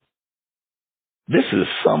This is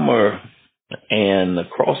summer, and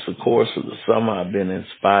across the course of the summer, I've been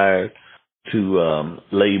inspired to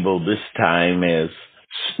label this time as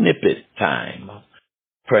Snippet time.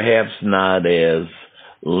 Perhaps not as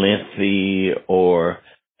lengthy or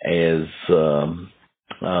as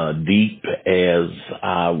deep as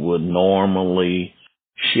I would normally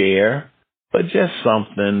share, but just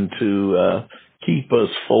something to keep us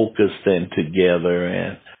focused and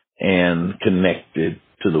together and connected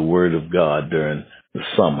to the Word of God during the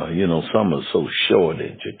summer. You know, summer's so short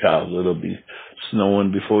in Chicago. It'll be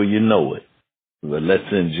snowing before you know it. But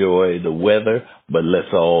let's enjoy the weather, but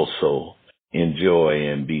let's also enjoy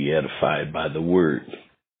and be edified by the Word.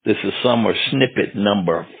 This is summer snippet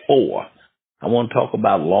number 4. I want to talk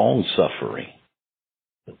about long-suffering.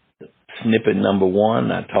 Snippet number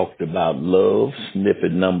 1, I talked about love.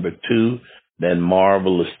 Snippet number 2, that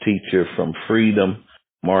marvelous teacher from Freedom,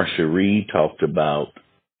 Marsha Reed, talked about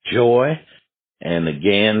joy. And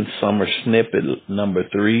again, summer snippet number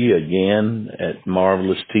 3, again, that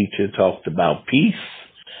marvelous teacher talked about peace.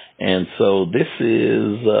 And so this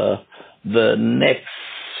is the next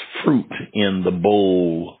fruit in the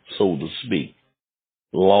bowl, so to speak,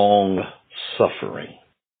 long suffering.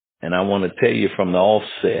 And I want to tell you from the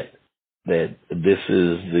offset that this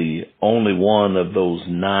is the only one of those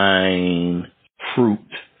 9 fruit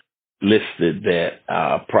listed that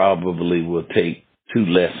I probably will take 2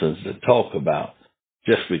 lessons to talk about,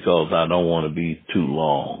 just because I don't want to be too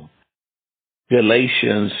long.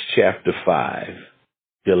 Galatians chapter 5.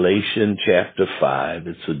 Galatians chapter 5.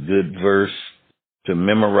 It's a good verse to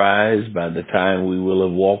memorize by the time we will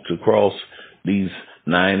have walked across these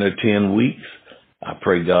 9 or 10 weeks. I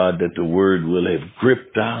pray, God, that the word will have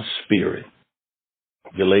gripped our spirit.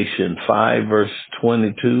 Galatians 5 verse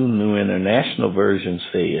 22, New International Version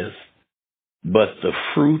says, "But the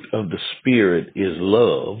fruit of the Spirit is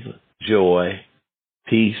love, joy,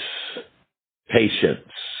 peace,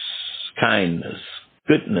 patience, kindness,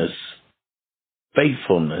 goodness,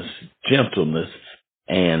 faithfulness, gentleness,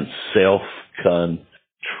 and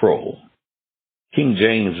self-control." King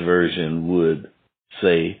James Version would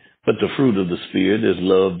say, "But the fruit of the Spirit is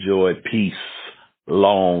love, joy, peace,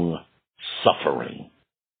 long-suffering."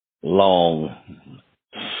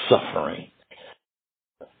 Long-suffering.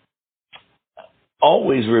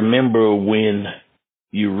 Always remember when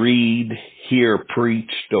you read, hear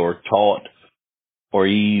preached or taught, or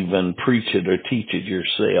even preach it or teach it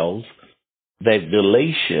yourselves, that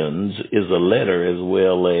Galatians is a letter as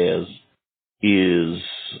well as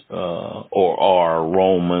or are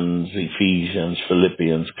Romans, Ephesians,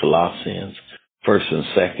 Philippians, Colossians, 1st and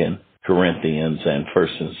 2nd Corinthians, and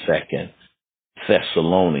 1st and 2nd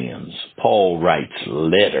Thessalonians. Paul writes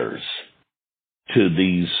letters to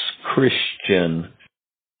these Christian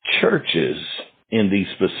churches in these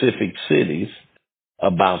specific cities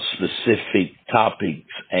about specific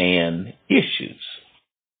topics and issues.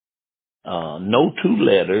 No 2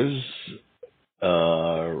 letters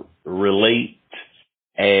relate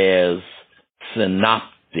as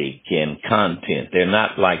synoptic in content. They're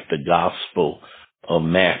not like the Gospel of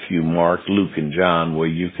Matthew, Mark, Luke, and John, where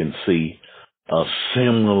you can see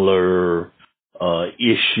similar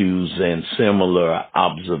issues and similar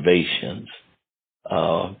observations.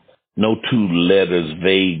 No 2 letters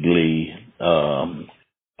vaguely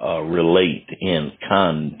relate in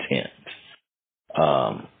content.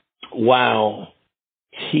 While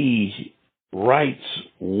he writes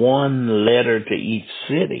 1 letter to each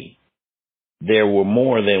city, there were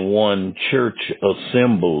more than 1 church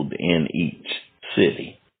assembled in each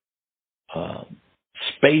city.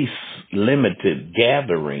 Space-limited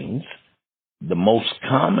gatherings. The most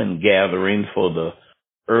common gathering for the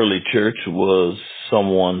early church was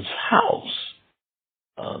someone's house.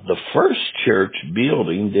 The first church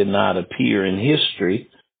building did not appear in history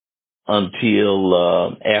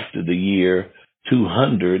until after the year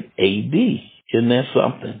 200 AD. Isn't that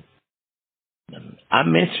something? I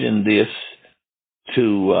mentioned this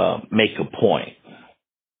to make a point.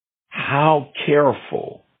 How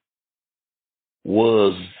careful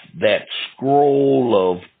was that scroll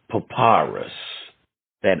of papyrus,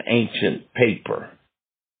 that ancient paper?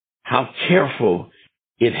 How careful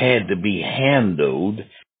it had to be handled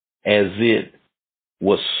as it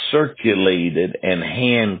was circulated and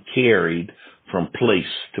hand carried from place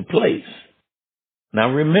to place. Now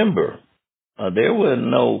remember, there were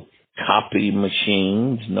no copy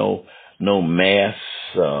machines, no mass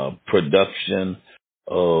production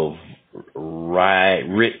of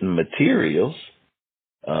written materials.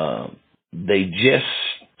 They just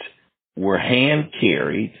were hand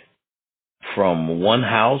carried from one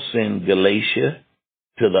house in Galatia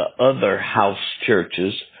to the other house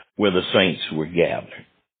churches where the saints were gathered.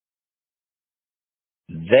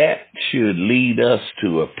 That should lead us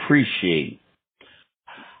to appreciate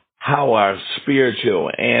how our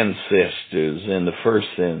spiritual ancestors in the first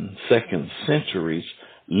and second centuries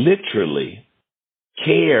literally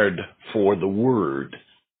cared for the word.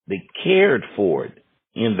 They cared for it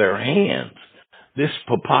in their hands. This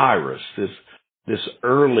papyrus, this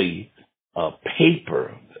early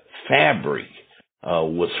paper fabric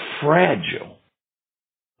was fragile.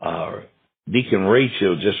 Deacon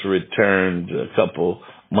Rachel just returned a couple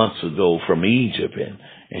months ago from Egypt,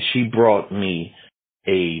 and she brought me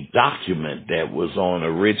a document that was on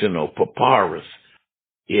original papyrus.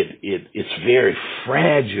 It's very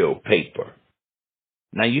fragile paper.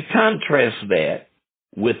 Now you contrast that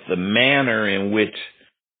with the manner in which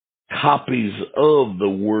copies of the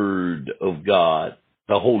Word of God,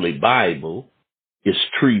 the Holy Bible, is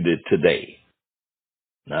treated today.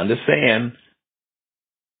 Now understand,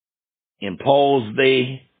 in Paul's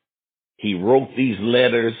day, he wrote these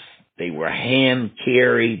letters. They were hand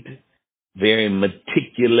carried, very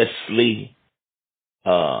meticulously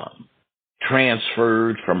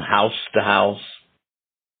transferred from house to house.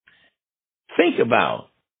 Think about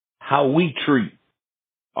how we treat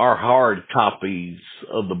our hard copies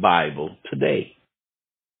of the Bible today.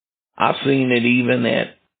 I've seen it even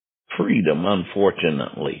at Freedom,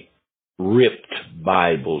 unfortunately. Ripped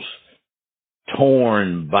Bibles,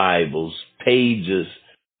 torn Bibles, pages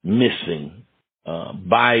missing,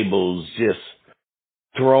 Bibles just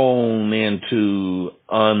thrown into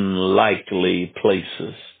unlikely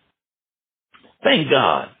places. Thank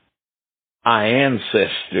God our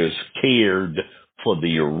ancestors cared for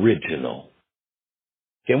the original.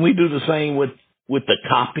 Can we do the same with the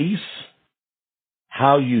copies?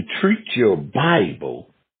 How you treat your Bible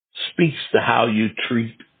speaks to how you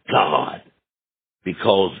treat God,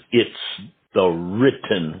 because it's the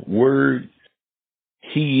written word.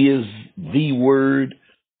 He is the word.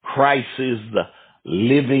 Christ is the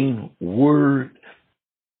living word.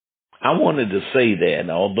 I wanted to say that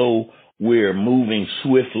although we're moving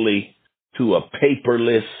swiftly to a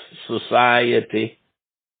paperless society,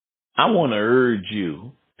 I want to urge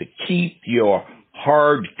you to keep your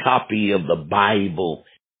hard copy of the Bible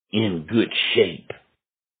in good shape.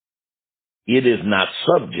 It is not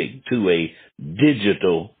subject to a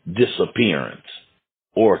digital disappearance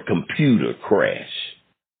or computer crash.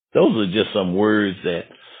 Those are just some words that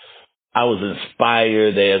I was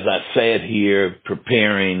inspired as I sat here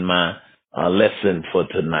preparing my lesson for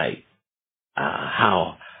tonight.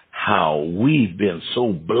 How we've been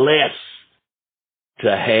so blessed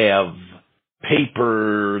to have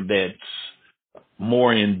paper that's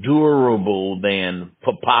more endurable than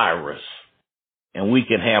papyrus, and we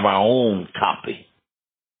can have our own copy.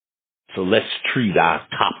 So let's treat our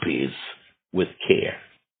copies with care.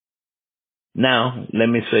 Now, let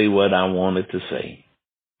me say what I wanted to say.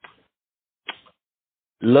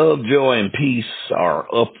 Love, joy, and peace are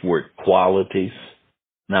upward qualities.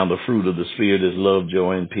 Now, the fruit of the Spirit is love,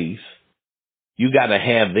 joy, and peace. You got to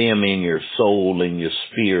have them in your soul and your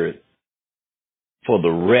spirit for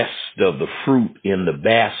the rest of the fruit in the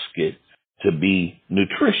basket to be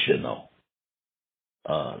nutritional.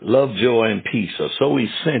 Love, joy, and peace are so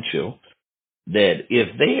essential that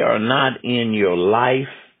if they are not in your life,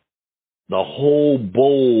 the whole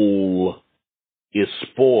bowl is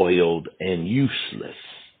spoiled and useless.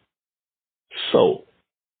 So,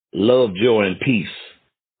 love, joy, and peace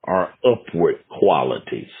are upward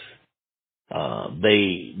qualities.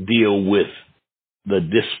 They deal with the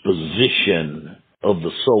disposition of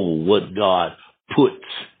the soul, what God puts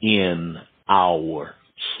in our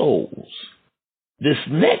souls. This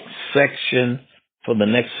next section for the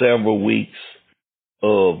next several weeks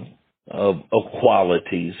of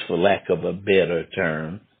qualities, for lack of a better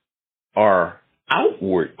term, are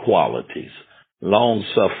outward qualities: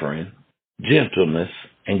 long-suffering, gentleness,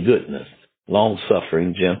 and goodness.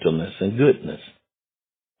 Long-suffering, gentleness, and goodness.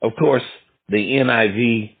 Of course, the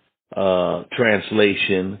NIV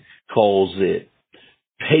translation calls it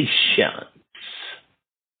patience,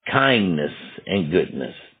 kindness, and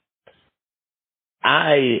goodness.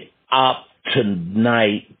 I opt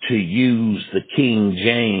tonight to use the King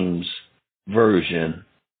James Version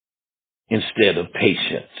instead of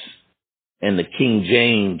patience. And the King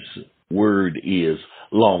James word is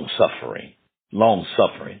long-suffering.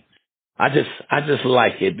 Long-suffering. I just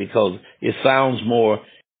like it because it sounds more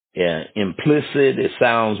implicit. It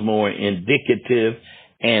sounds more indicative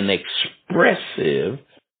and expressive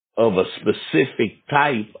of a specific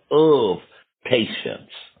type of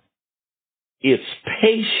patience. It's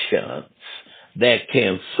patience that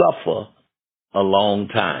can suffer a long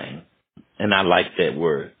time. And I like that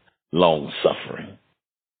word, long-suffering.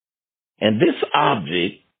 And this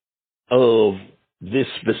object of this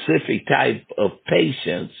specific type of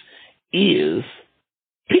patience is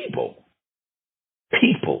people.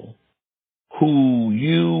 People who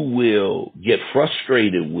you will get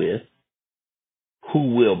frustrated with,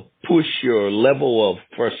 who will push your level of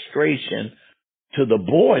frustration to the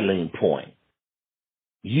boiling point.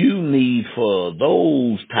 You need for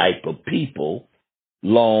those type of people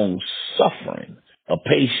long-suffering, a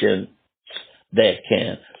patient that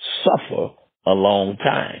can suffer a long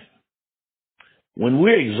time. When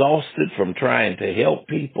we're exhausted from trying to help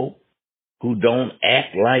people who don't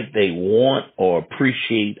act like they want or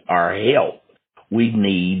appreciate our help, we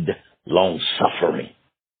need long-suffering.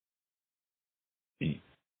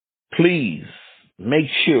 Please make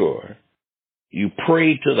sure you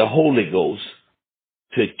pray to the Holy Ghost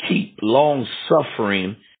to keep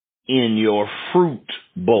long-suffering in your fruit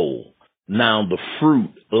bowl. Now the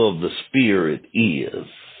fruit of the Spirit is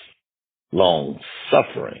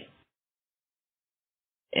long-suffering.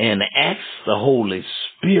 And ask the Holy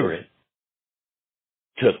Spirit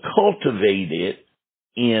to cultivate it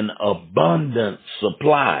in abundant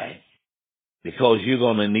supply, because you're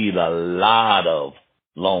going to need a lot of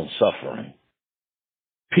long-suffering.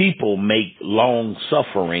 People make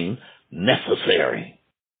long-suffering necessary.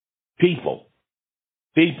 People.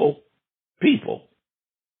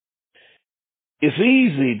 It's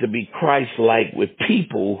easy to be Christ-like with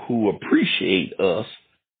people who appreciate us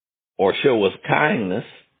or show us kindness,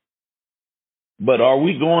 but are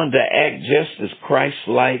we going to act just as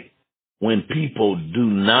Christ-like when people do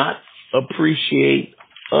not appreciate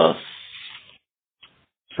us?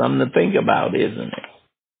 Something to think about, isn't it?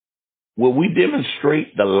 Will we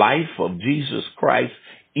demonstrate the life of Jesus Christ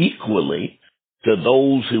equally to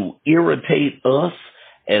those who irritate us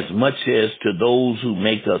as much as to those who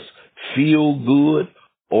make us feel good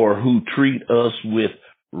or who treat us with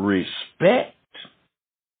respect?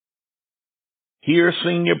 Here,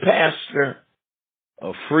 Senior Pastor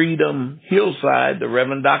of Freedom Hillside, the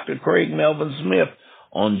Reverend Dr. Craig Melvin Smith,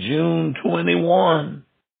 on June 21.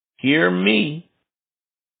 Hear me.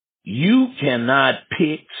 You cannot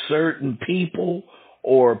pick certain people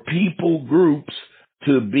or people groups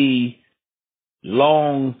to be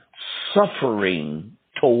long-suffering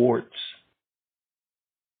towards,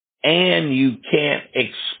 and you can't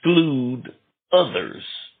exclude others.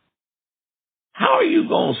 How are you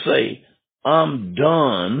going to say, I'm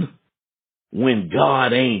done, when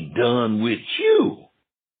God ain't done with you?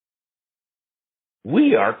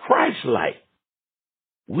 We are Christ-like.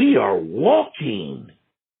 We are walking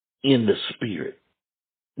in the Spirit.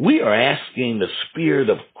 We are asking the Spirit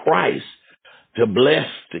of Christ to bless,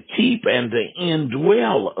 to keep, and to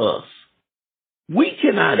indwell us. We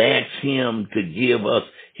cannot ask Him to give us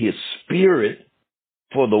His Spirit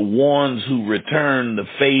for the ones who return the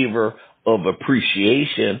favor of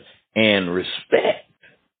appreciation and respect.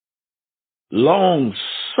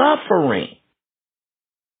 Long-suffering.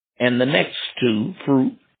 And the next two,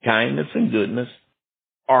 fruit, kindness, and goodness,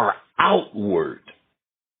 are outward.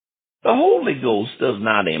 The Holy Ghost does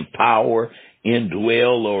not empower,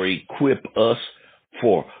 indwell, or equip us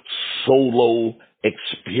for solo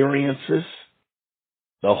experiences.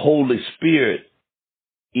 The Holy Spirit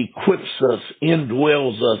equips us,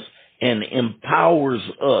 indwells us, and empowers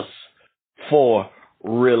us for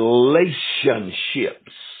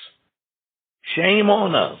relationships. Shame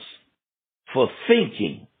on us for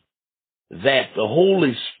thinking that the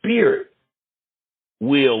Holy Spirit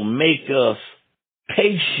will make us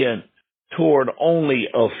patient toward only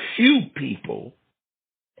a few people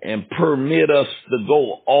and permit us to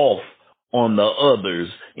go off on the others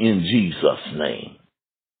in Jesus' name.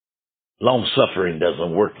 Long-suffering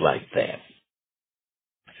doesn't work like that.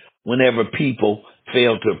 Whenever people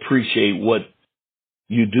fail to appreciate what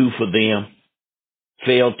you do for them,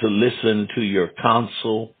 fail to listen to your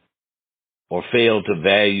counsel, or fail to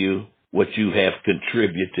value what you have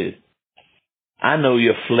contributed, I know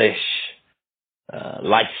your flesh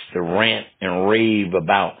likes to rant and rave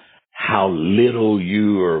about how little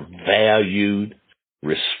you are valued,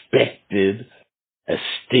 respected,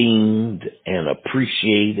 esteemed, and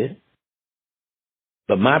appreciated.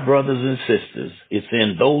 But my brothers and sisters, it's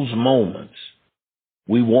in those moments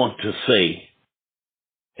we want to say,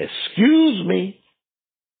 excuse me,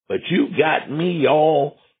 but you got me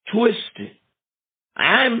all twisted.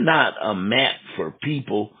 I'm not a mat for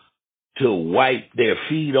people to wipe their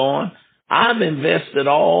feet on. I've invested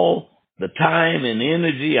all the time and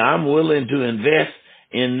energy I'm willing to invest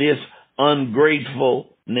in this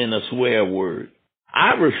ungrateful, and then a swear word.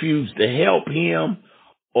 I refuse to help him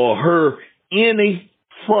or her any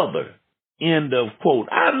further End of quote.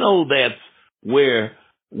 I know that's where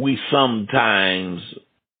we sometimes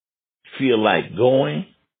feel like going.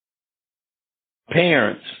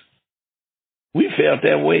 Parents, we felt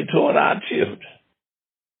that way toward our children.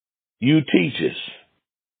 You teachers,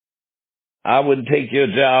 I wouldn't take your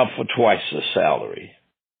job for twice the salary.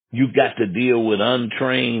 You got to deal with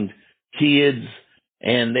untrained kids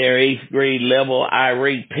and their 8th grade level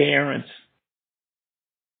irate parents.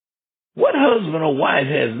 What husband or wife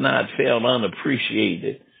has not felt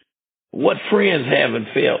unappreciated? What friends haven't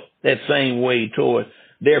felt that same way toward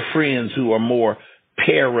their friends who are more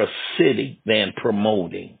parasitic than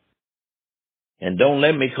promoting? And don't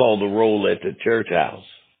let me call the roll at the church house.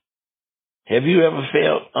 Have you ever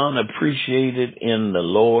felt unappreciated in the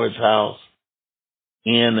Lord's house,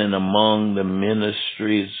 in and among the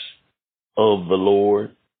ministries of the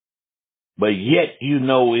Lord? But yet you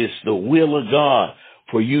know it's the will of God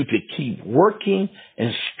for you to keep working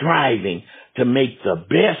and striving to make the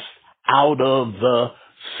best out of the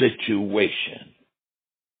situation.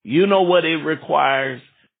 You know what it requires?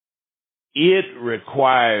 It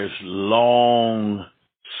requires long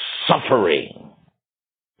suffering.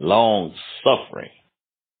 Long suffering.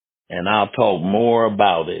 And I'll talk more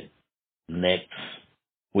about it next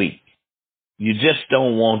week. You just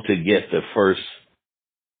don't want to get the first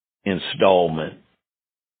installment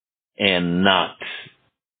and not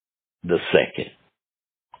the second.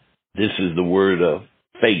 This is the word of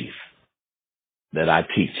faith that I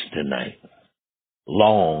teach tonight.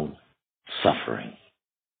 Long suffering.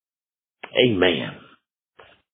 Amen.